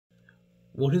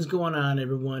What is going on,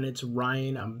 everyone? It's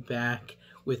Ryan. I'm back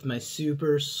with my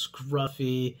super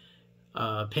scruffy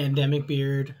pandemic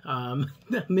beard. I'm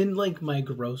in like my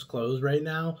gross clothes right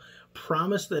now.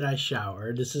 Promise that I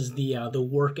showered. This is the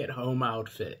work at home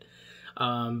outfit.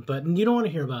 But you don't want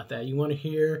to hear about that. You want to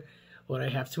hear what I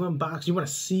have to unbox. You want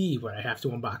to see what I have to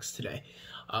unbox today.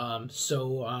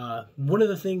 One of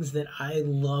the things that I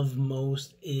love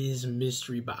most is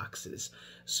mystery boxes.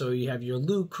 So you have your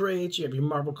loot crates, you have your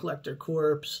Marvel Collector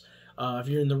Corps. If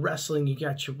you're in the wrestling, you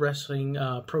got your wrestling,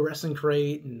 pro wrestling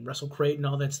crate and wrestle crate and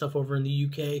all that stuff over in the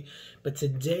UK. But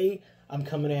today I'm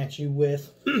coming at you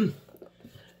with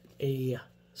a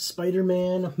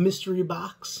Spider-Man mystery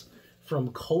box from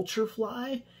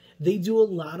Culturefly. They do a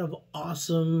lot of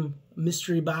awesome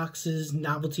mystery boxes,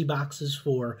 novelty boxes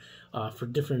for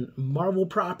different Marvel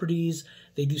properties.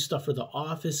 They do stuff for The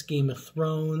Office, Game of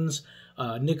Thrones,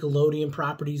 Nickelodeon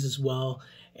properties as well.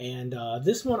 And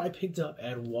this one I picked up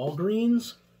at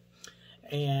Walgreens,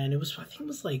 and I think it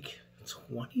was like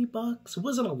 20 bucks. It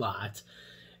wasn't a lot.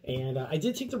 And I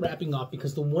did take the wrapping off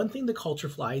because the one thing the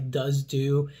Culturefly does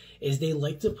do is they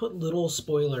like to put little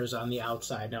spoilers on the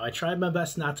outside. Now, I tried my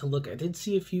best not to look. I did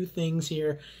see a few things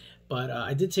here, but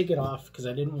I did take it off because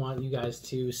I didn't want you guys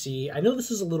to see. I know this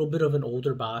is a little bit of an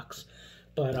older box,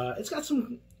 but it's got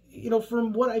some,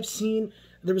 from what I've seen,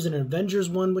 there was an Avengers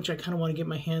one, which I kind of want to get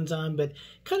my hands on, but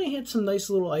kind of had some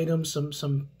nice little items,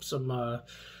 some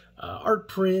art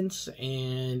prints,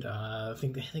 and I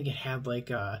think it had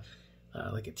like a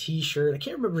t-shirt. I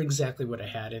can't remember exactly what I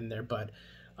had in there, but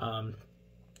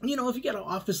if you got an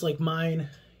office like mine,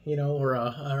 or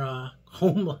a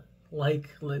home like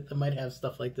that might have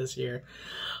stuff like this here,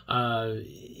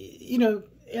 it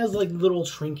has like little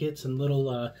trinkets and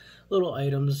little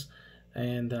items,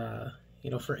 and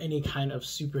for any kind of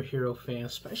superhero fan,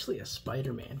 especially a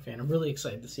Spider-Man fan, I'm really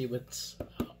excited to see what's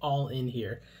all in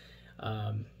here.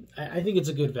 I think it's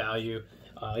a good value.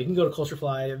 You can go to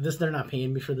Culturefly. They're not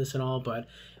paying me for this and all, but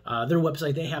their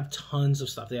website, they have tons of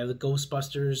stuff. They have the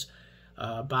Ghostbusters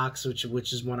box,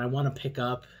 which is one I want to pick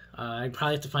up. I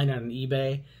probably have to find it on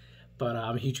eBay, but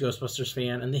I'm a huge Ghostbusters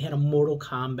fan. And they had a Mortal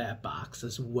Kombat box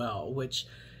as well, which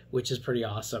is pretty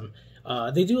awesome.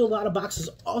 They do a lot of boxes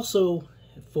also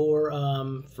for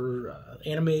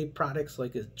anime products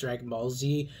like Dragon Ball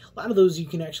Z. A lot of those you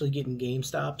can actually get in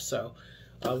GameStop. So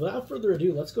without further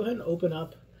ado, let's go ahead and open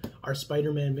up our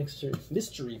Spider-Man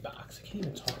mystery box. I can't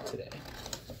even talk today.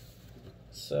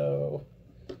 So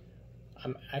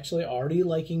I'm actually already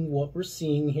liking what we're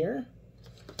seeing here.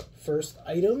 First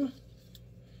item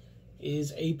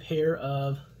is a pair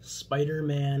of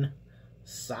Spider-Man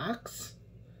socks.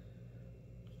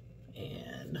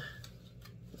 And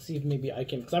let's see if maybe I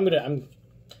can, because I'm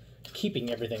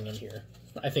keeping everything in here.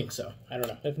 I think so. I don't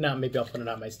know. If not, maybe I'll put it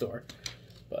on my store.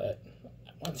 But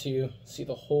I want to see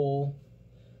the whole.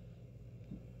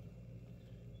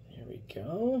 There we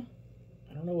go.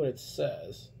 I don't know what it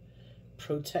says.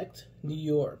 Protect New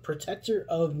York. Protector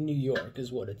of New York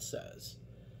is what it says.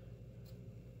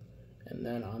 And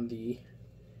then on the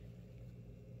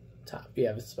top, you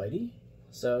have a Spidey.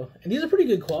 So, and these are pretty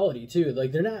good quality too.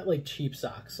 Like, they're not like cheap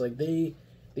socks. Like, they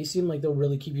seem like they'll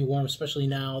really keep you warm, especially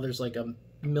now. There's like a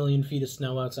million feet of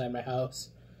snow outside my house.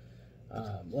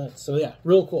 So yeah,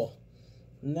 real cool.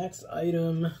 Next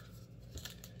item.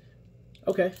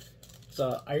 Okay, it's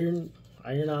a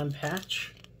iron-on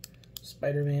patch,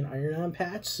 Spider-Man iron-on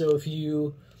patch. So if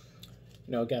you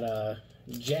got a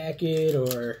jacket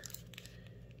or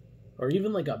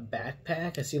even like a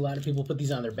backpack, I see a lot of people put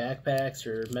these on their backpacks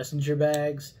or messenger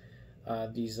bags.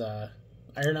 These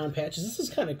iron-on patches. This is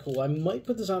kind of cool. I might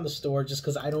put this on the store just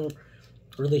because I don't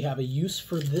really have a use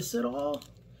for this at all.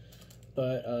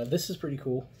 But this is pretty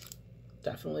cool.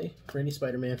 Definitely for any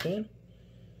Spider-Man fan.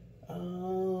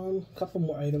 A couple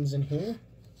more items in here.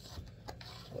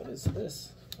 What is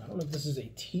this? I don't know if this is a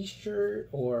t-shirt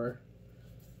or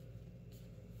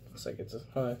looks like it's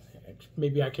a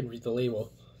maybe I can read the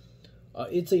label.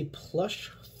 It's a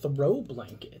plush throw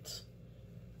blanket.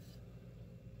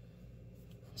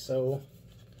 So,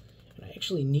 and I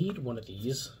actually need one of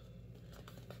these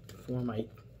for my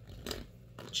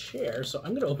chair, so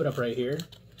I'm going to open up right here.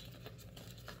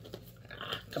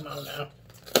 Come on now.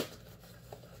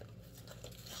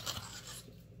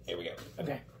 Here we go.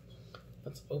 Okay.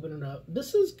 Let's open it up.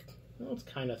 This is, well, it's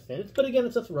kind of thin, but again,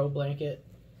 it's a throw blanket.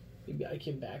 Maybe I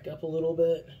can back up a little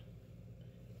bit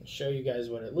and show you guys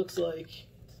what it looks like,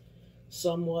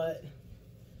 somewhat.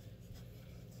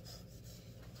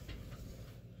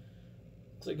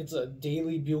 Looks like it's a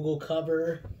Daily Bugle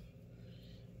cover,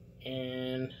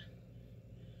 and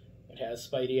it has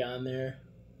Spidey on there.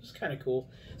 It's kind of cool.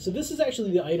 So this is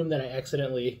actually the item that I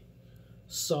accidentally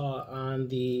saw on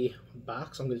the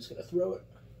box. I'm just going to throw it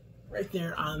right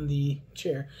there on the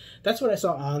chair. That's what I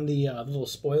saw on the little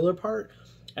spoiler part,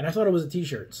 and I thought it was a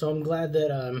t-shirt. So I'm glad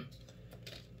that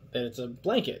that it's a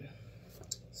blanket.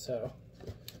 So,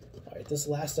 all right, this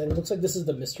last item looks like this is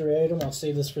the mystery item. I'll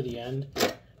save this for the end.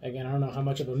 Again, I don't know how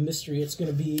much of a mystery it's going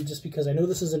to be, just because I know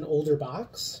this is an older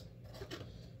box.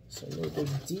 So no big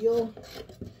deal.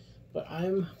 But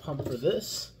I'm pumped for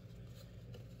this.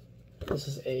 This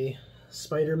is a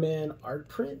Spider-Man art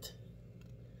print.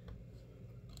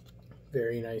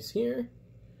 Very nice here.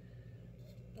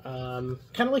 Kind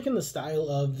of like in the style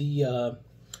of the,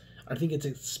 I think it's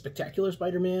a Spectacular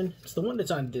Spider-Man. It's the one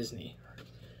that's on Disney.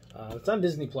 It's on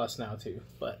Disney Plus now too.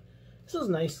 But this is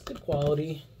nice, good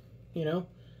quality, you know.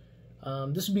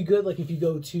 This would be good, like, if you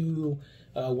go to,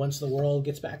 once the world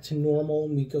gets back to normal,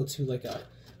 and we go to, like, a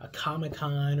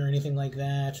Comic-Con or anything like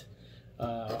that,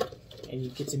 and you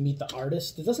get to meet the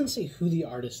artist. It doesn't say who the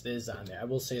artist is on there, I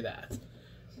will say that.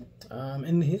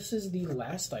 And this is the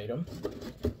last item.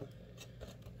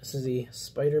 This is the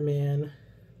Spider-Man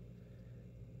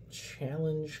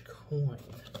Challenge coin.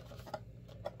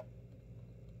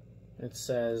 It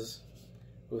says,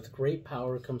 with great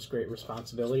power comes great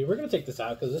responsibility. We're going to take this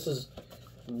out because this is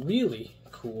really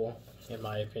cool, in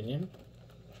my opinion.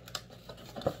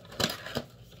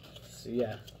 So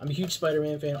yeah, I'm a huge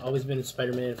Spider-Man fan. Always been a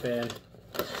Spider-Man fan.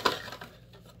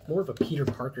 More of a Peter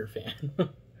Parker fan.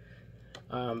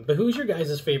 But who's your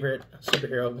guys' favorite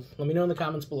superhero? Let me know in the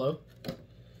comments below.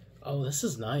 Oh, this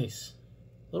is nice.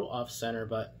 A little off-center,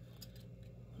 but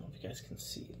I don't know if you guys can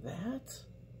see that.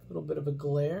 A little bit of a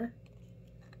glare.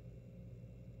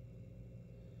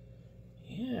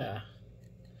 Yeah.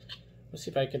 Let's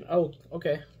see if I can... Oh,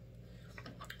 okay.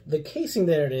 The casing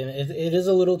that it in, it is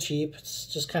a little cheap. It's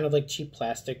just kind of like cheap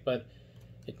plastic, but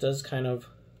it does kind of...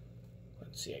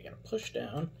 Let's see, I gotta push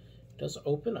down. It does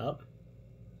open up.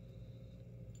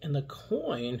 And the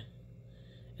coin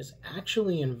is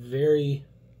actually in very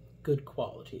good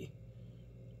quality.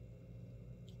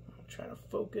 I'll try to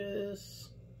focus.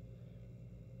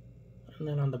 And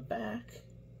then on the back,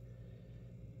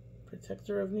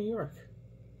 Protector of New York.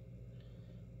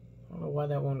 I don't know why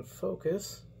that won't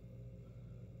focus.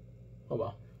 Oh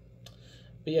well.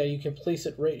 But yeah, you can place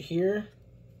it right here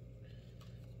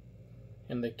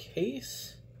in the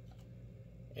case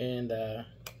and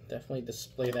definitely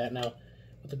display that. Now,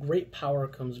 with great power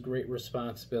comes great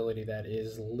responsibility. That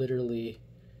is literally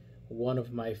one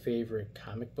of my favorite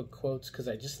comic book quotes, because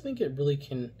I just think it really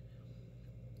can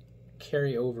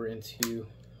carry over into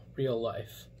real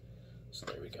life. So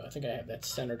there we go. I think I have that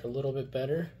centered a little bit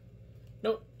better.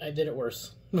 Nope, I did it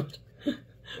worse. But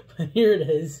here it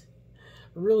is.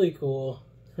 Really cool.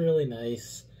 Really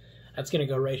nice. That's going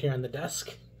to go right here on the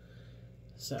desk.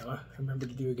 So remember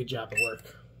to do a good job at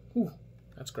work. Ooh,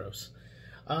 that's gross.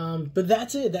 But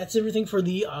that's it. That's everything for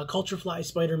the Culturefly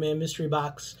Spider-Man mystery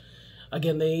box.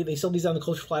 Again, they sell these on the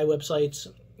Culturefly websites.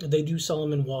 They do sell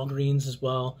them in Walgreens as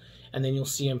well. And then you'll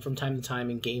see them from time to time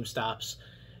in GameStops.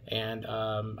 And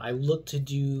I look to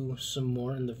do some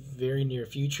more in the very near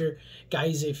future.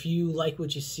 Guys, if you like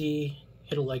what you see,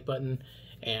 hit a like button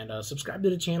and subscribe to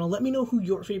the channel. Let me know who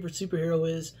your favorite superhero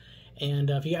is. And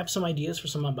if you have some ideas for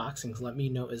some unboxings, let me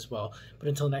know as well. But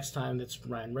until next time, that's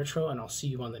Ryan Retro, and I'll see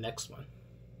you on the next one.